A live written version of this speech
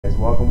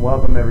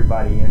Welcome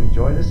everybody.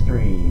 Enjoy the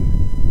stream.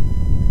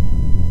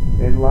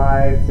 Been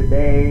live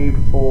today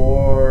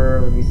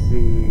for, let me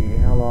see,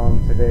 how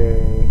long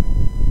today?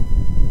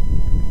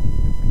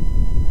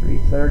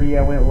 3:30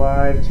 I went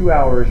live, 2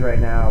 hours right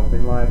now.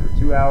 Been live for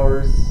 2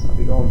 hours. I'll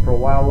be going for a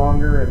while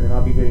longer and then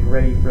I'll be getting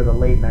ready for the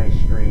late night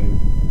stream.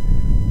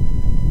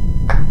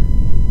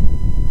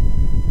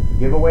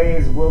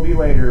 Giveaways will be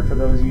later for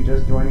those of you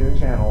just joining the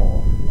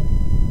channel.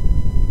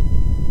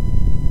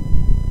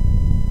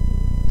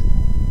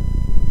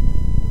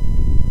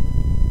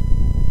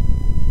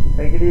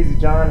 Take it easy,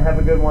 John. Have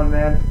a good one,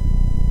 man.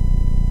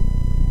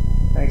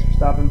 Thanks for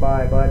stopping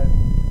by, bud.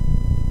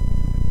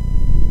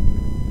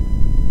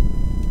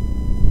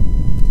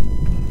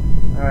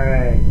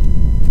 Alright.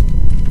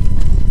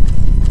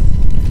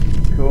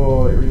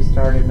 Cool. It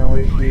restarted. No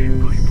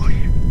issues.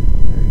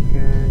 Very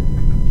good.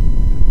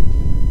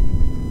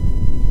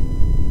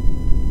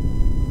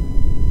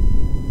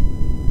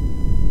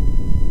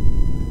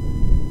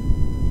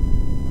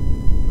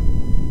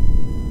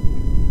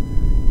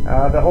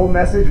 The whole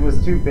message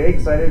was too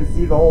big, so I didn't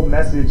see the whole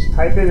message.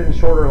 Type it in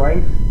shorter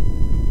length,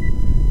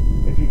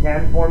 if you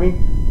can, for me.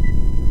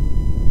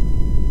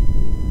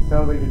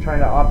 Sounds like you're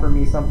trying to offer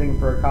me something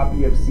for a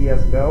copy of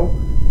CSGO.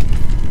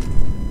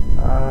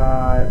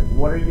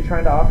 What are you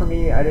trying to offer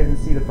me? I didn't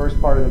see the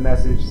first part of the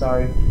message,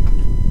 sorry.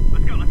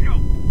 Let's go, let's go!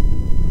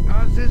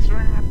 How's this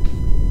rap?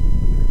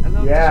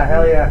 Yeah,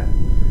 hell yeah.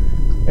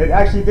 It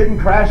actually didn't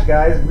crash,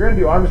 guys. We're going to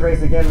do arms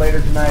race again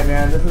later tonight,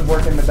 man. This is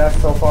working the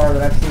best so far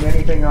that I've seen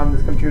anything on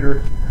this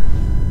computer.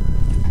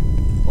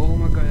 Oh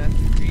my god, that's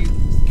a great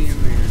skin,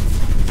 man.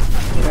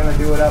 We're going to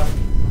do it up.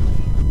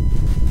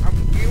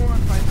 You want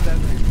 5-7.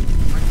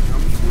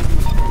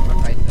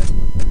 I'm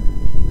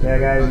 5-7. Yeah,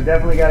 guys, you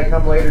definitely got to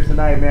come later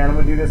tonight, man. I'm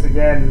going to do this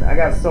again. I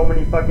got so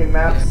many fucking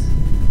maps.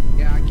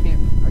 Yeah, I can't.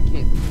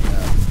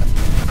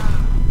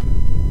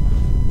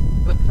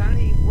 But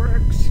finally it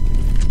works.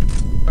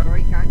 But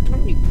I can't tell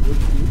you.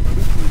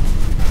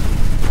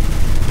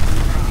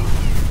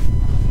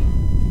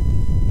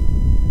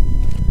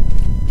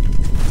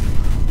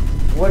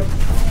 What?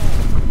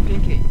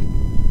 Pancake.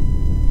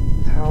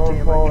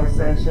 Towerfall,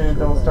 Ascension,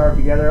 Don't Starve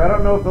Together. I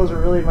don't know if those are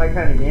really my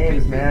kind of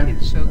games, man.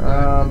 So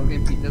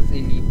doesn't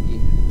need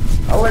you.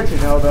 I'll let you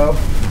know, though.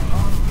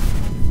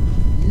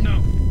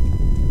 No.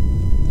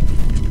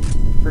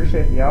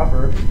 Appreciate the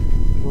offer.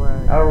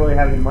 I don't really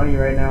have any money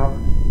right now.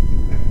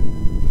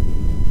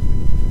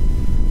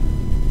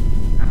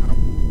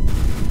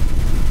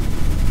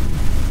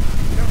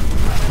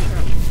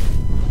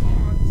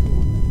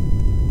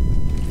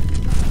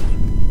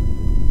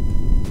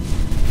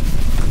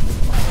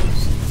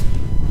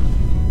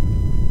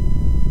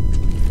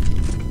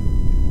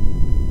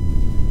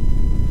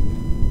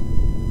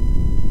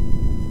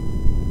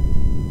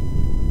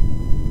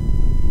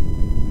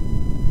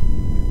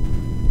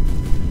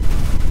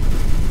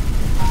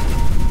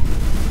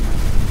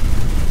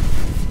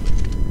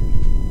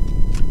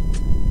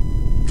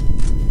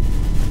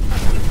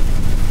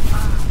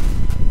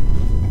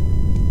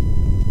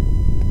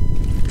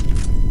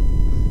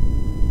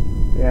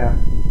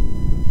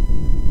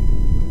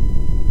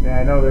 Yeah,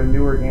 I know they're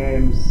newer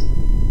games.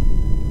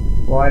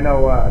 Well, I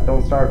know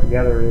Don't Starve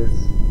Together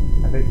is.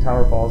 I think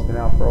Towerfall's been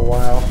out for a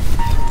while.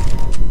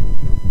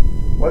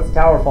 What's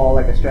Towerfall,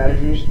 like a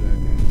strategy?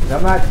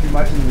 I'm not too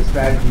much into the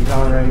strategy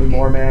genre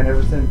anymore, man.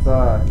 Ever since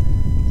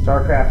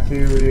StarCraft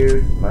 2,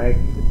 dude. Like,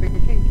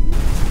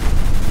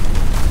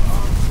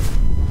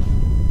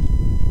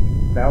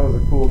 that was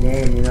a cool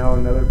game, you know,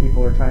 and other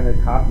people are trying to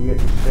copy it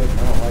and shit. I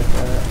don't like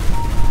that.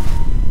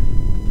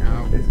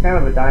 No. It's kind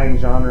of a dying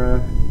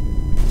genre.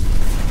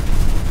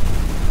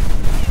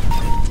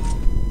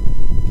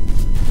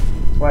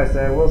 That's why I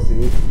said we'll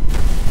see.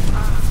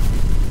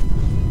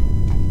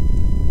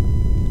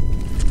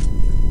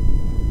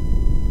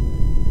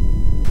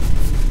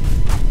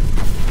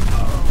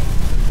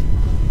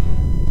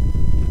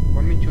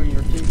 Want me to join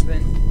your team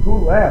then? Who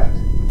left?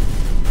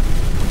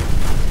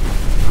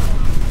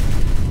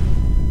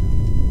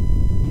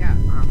 Yeah,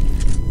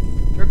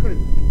 they're good.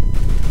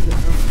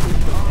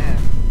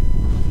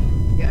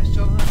 Yeah,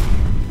 so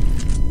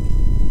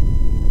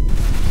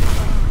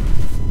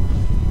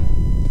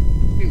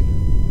dude.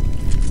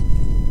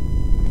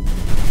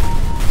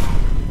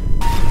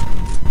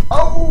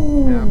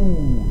 Oh! Yeah.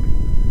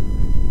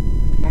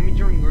 Want me to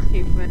join your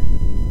team then?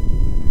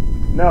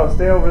 No,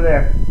 stay over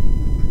there.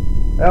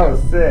 That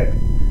was sick.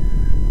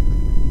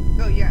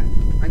 Oh yeah,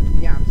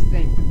 I'm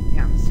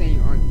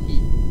staying on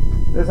T.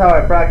 This is how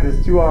I practice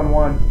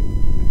 2-on-1.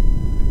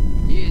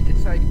 Yeah,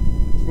 it's like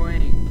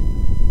playing,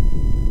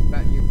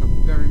 but you're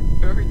very,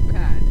 very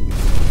bad.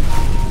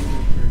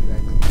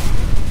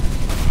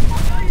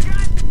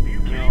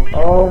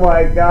 Oh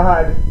my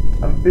god.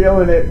 I'm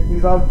feeling it.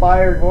 He's on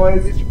fire,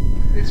 boys.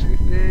 This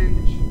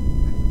revenge.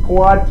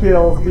 Quad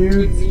kills, I'm a team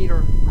dudes.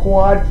 leader.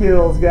 Quad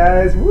kills,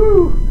 guys.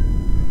 Woo!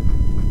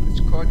 This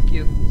quad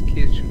kills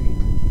me.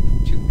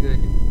 Too good.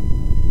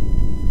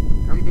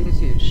 I'm gonna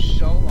say it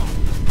so long.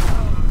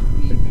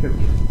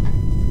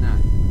 Nah.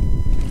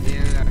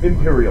 Yeah,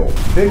 Imperial.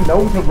 Been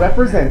known to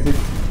represent it.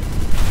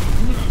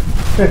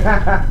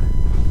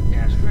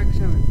 Yeah, strike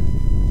 7.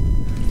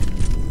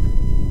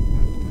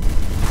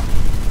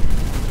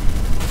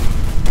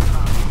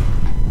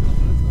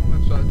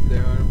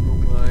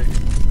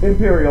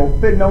 Imperial,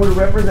 been known to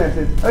represent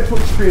it, a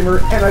Twitch streamer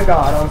and a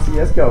god on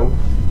CSGO.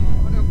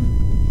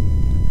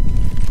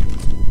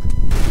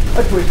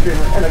 A Twitch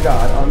streamer and a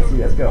god on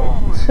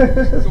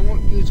CSGO.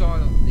 Don't use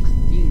all of this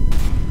thing.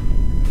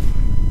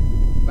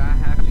 But I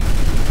have to.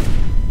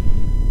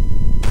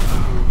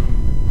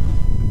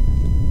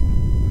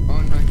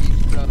 Oh no,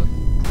 he's close.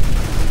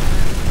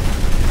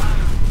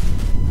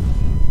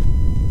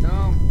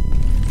 No.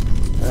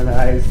 Oh,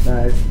 nice,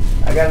 nice.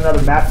 I got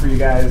another map for you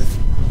guys.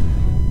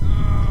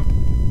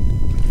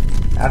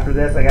 After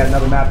this, I got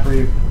another map for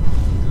you.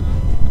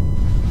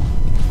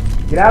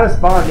 Get out of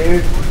spawn,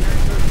 dude.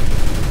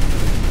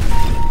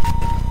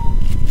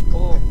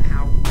 Oh,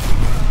 ow.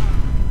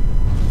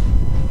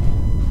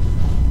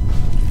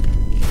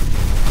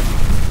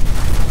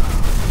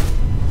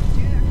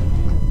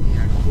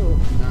 Yeah, cool.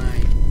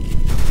 Nice.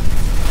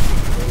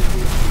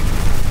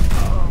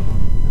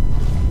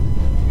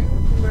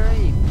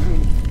 Right.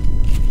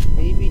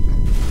 Maybe.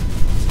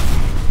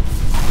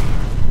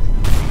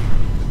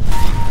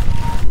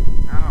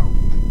 Ow.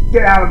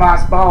 Get out of my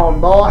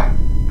spawn, boy.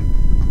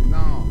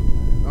 No,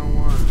 don't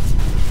want.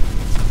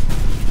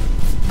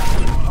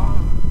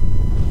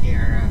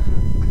 Yeah.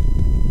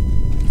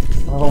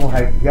 Oh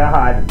my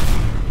god.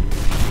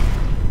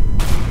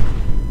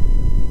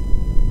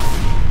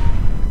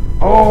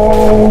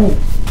 Oh!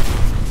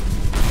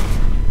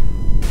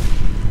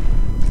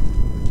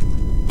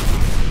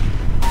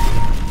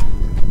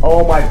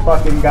 Oh my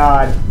fucking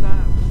god.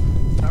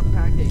 Stop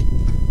packing.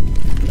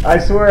 I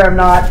swear I'm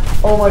not.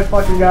 Oh my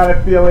fucking god,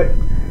 I feel it.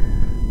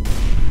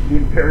 The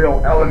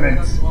Imperial element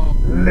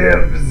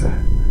lives.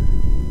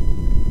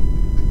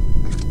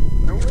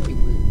 No way,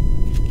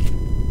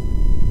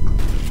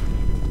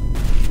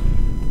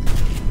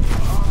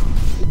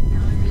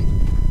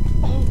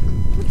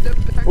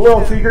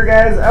 Little secret,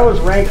 guys. I was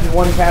ranked and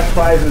won cash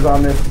prizes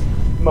on this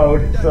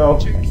mode. So,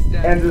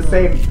 and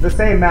the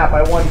same map,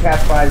 I won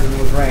cash prizes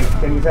and was ranked.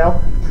 Can you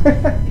tell?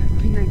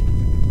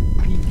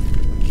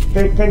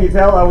 Can you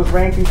tell I was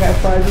ranked in cash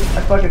prizes?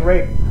 I fucking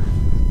raped.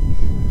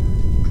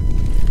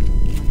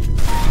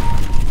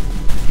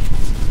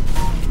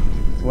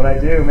 That's what I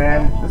do,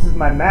 man. This is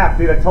my map,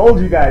 dude. I told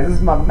you guys. This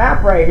is my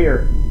map right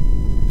here.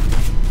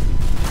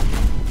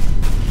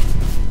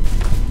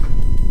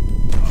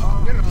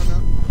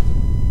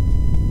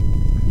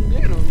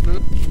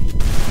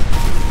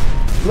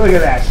 Look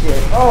at that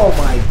shit. Oh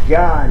my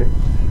god.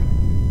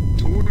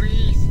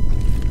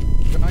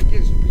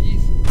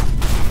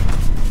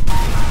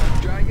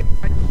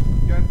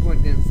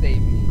 Dragon didn't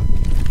save me.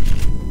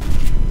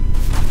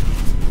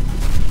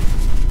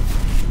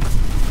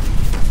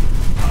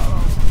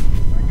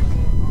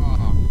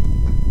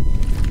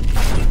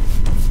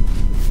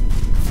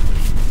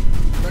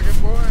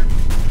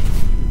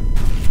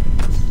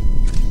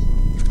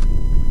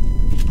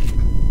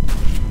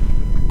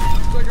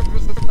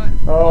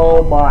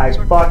 Oh my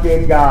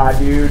fucking god,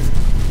 dude.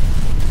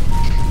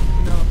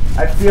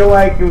 I feel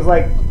like it was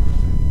like...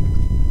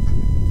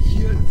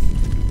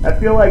 I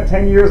feel like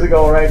 10 years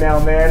ago right now,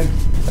 man.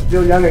 I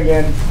feel young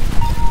again.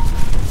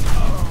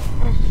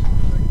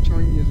 Like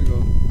 20 years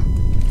ago.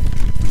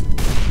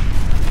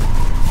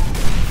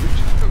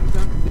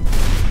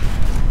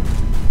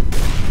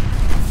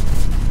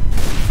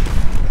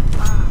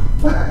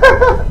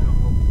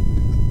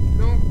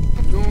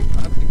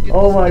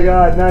 Oh my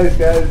god, nice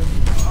guys.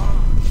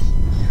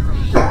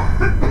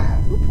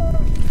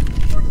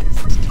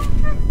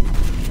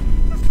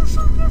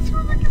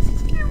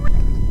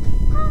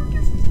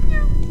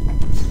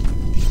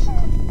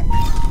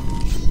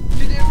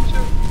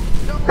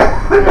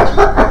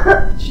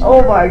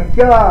 Oh my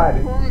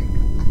god!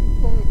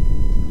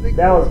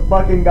 That was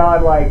fucking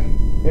godlike.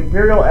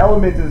 Imperial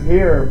element is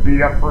here.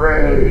 Be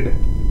afraid.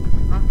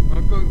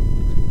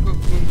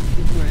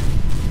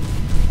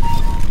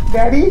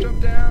 Daddy?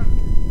 Jump down.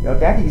 Your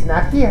daddy's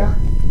not here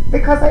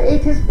because I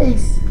ate his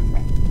face.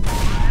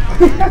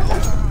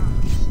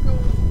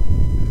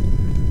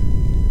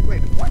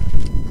 Wait, what?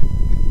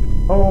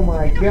 Oh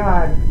my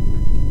god.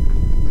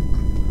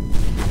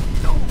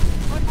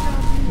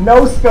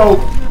 No scope.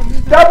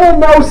 Double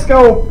no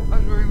scope.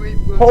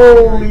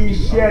 Holy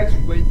shit.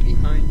 Right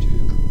behind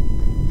you.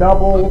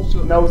 Double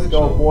no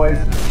scope, boys.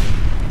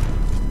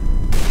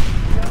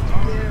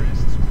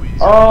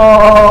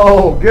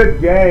 Oh, good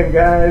game,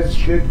 guys.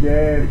 Good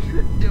game.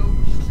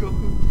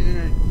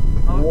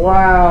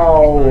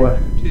 Wow.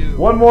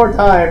 One more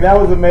time. That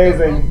was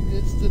amazing.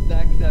 It's the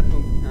backstab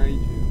from behind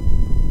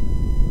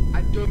you.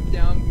 I jumped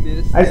down,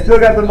 missed. I still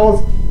got the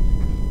most.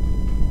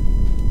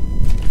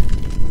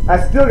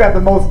 I still got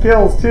the most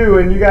kills too,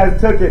 and you guys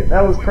took it.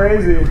 That was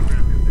crazy.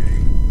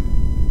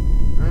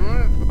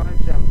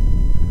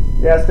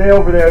 Yeah, stay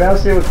over there. That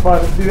shit was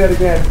fun. Let's do that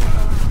again.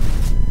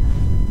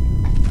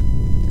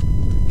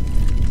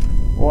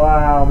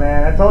 Wow,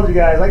 man. I told you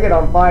guys, I get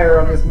on fire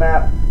on this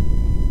map.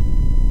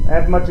 I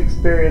have much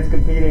experience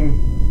competing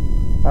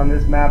on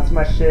this map. It's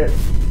my shit.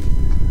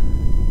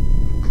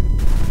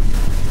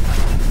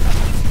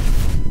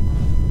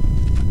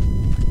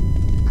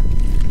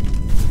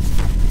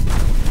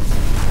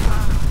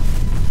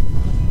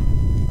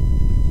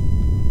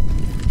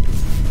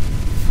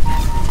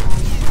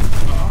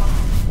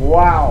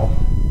 Wow.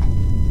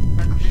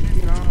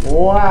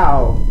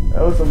 Wow.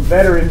 That was some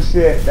veteran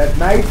shit. That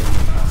knife.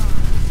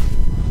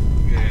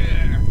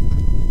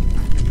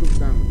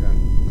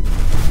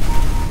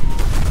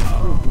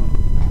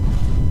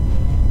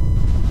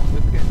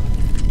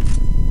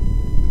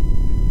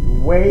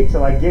 Wait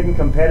till I get in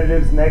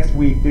competitives next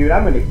week, dude.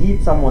 I'm gonna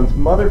eat someone's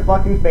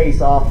motherfucking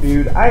face off,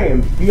 dude. I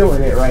am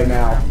feeling it right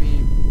now.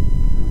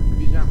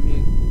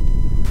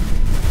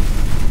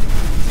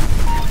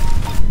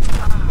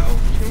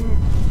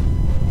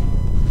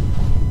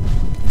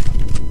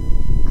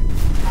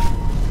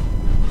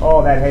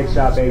 Oh, that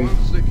headshot, baby.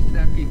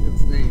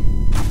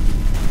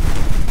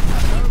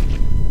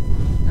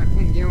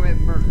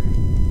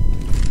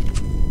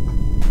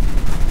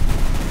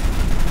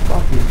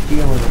 Fucking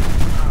feeling it.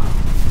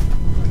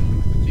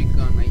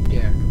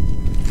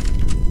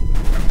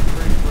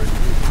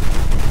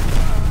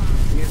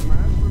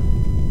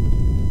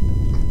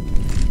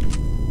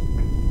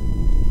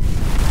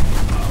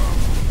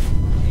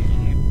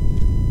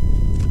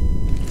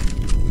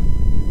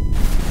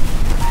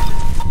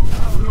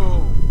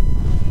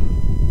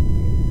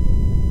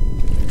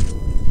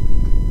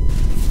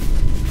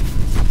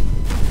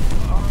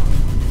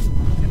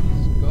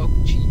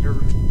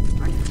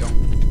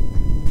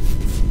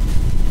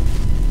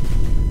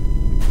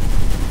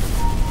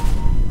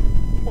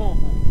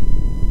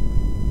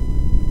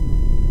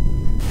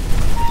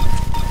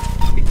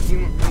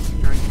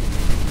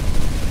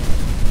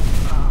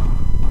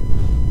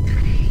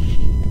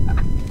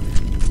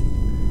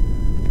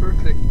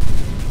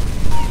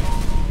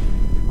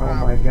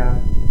 Oh my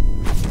god.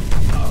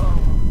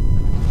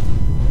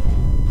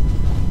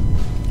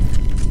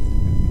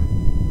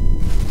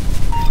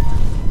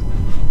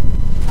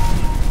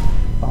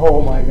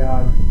 Oh my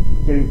god.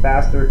 Getting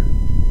faster.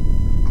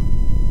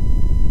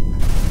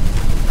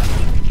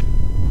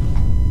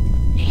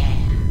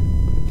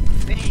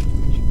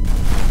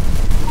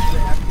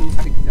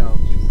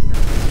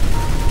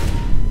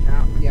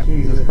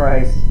 Jesus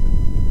Christ.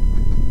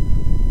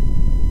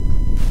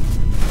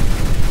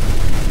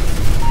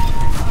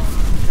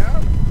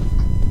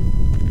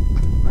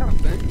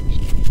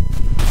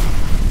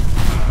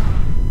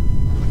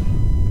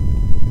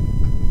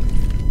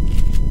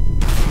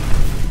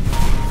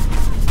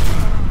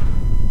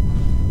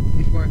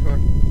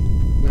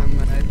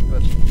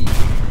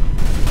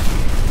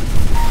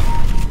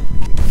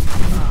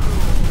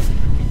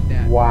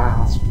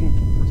 Wow.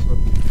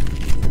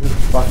 This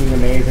is fucking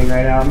amazing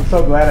right now. I'm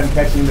so glad I'm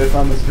catching this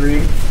on the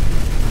stream.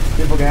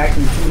 People can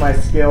actually see my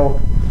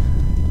skill.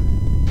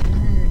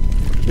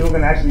 People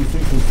can actually see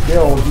some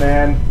skills,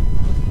 man.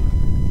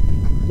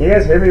 Can you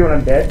guys hear me when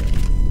I'm dead?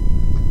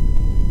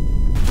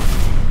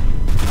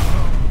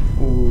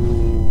 Ooh.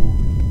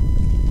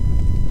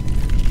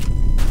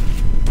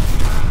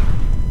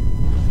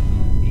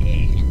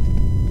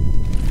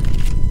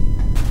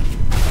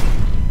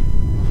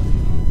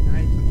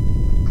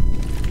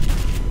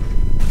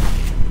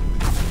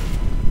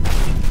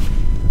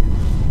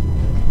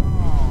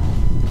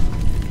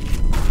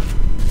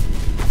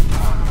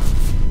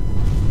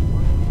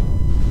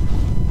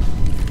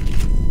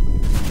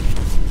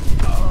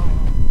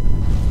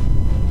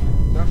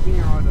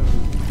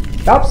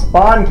 Stop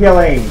spawn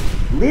killing!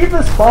 Leave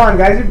the spawn,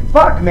 guys.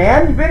 Fuck,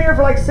 man. You've been here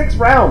for like 6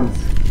 rounds.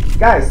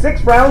 Guys,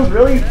 6 rounds?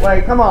 Really?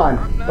 Like, come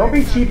on. Don't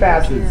be cheap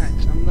asses.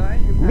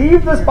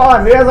 Leave the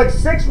spawn. We have like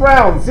 6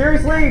 rounds.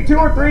 Seriously? 2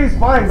 or 3 is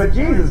fine, but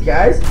Jesus,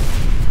 guys.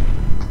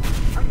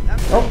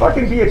 Don't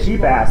fucking be a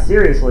cheap ass.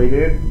 Seriously,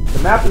 dude. The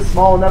map is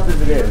small enough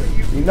as it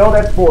is. You know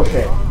that's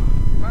bullshit.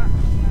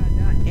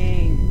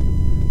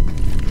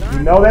 You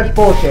know that's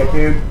bullshit,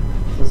 dude.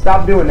 So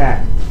stop doing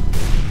that.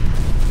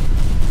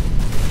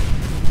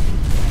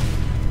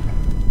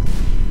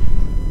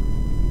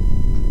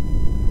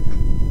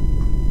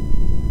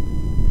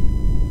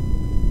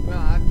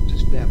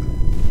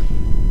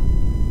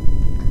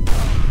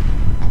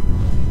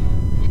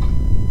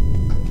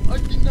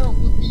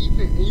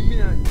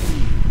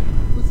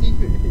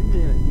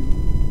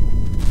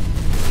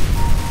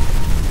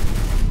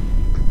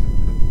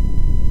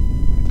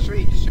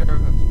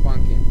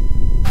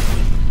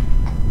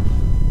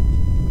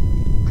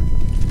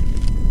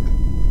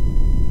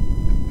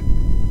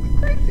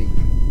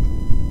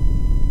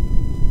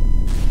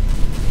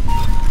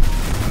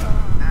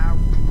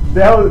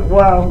 That was,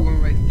 wow.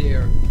 Right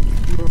there.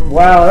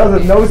 Wow, that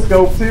was a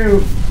no-scope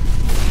too.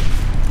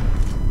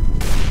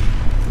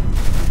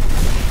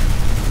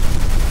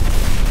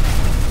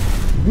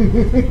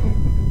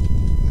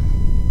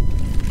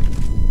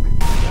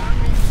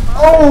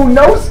 Oh,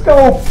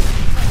 no-scope!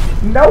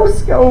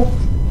 No-scope!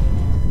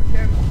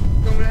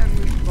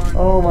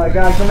 Oh my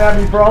god, come at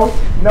me, bro.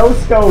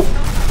 No-scope.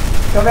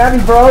 Come at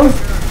me,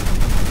 bros.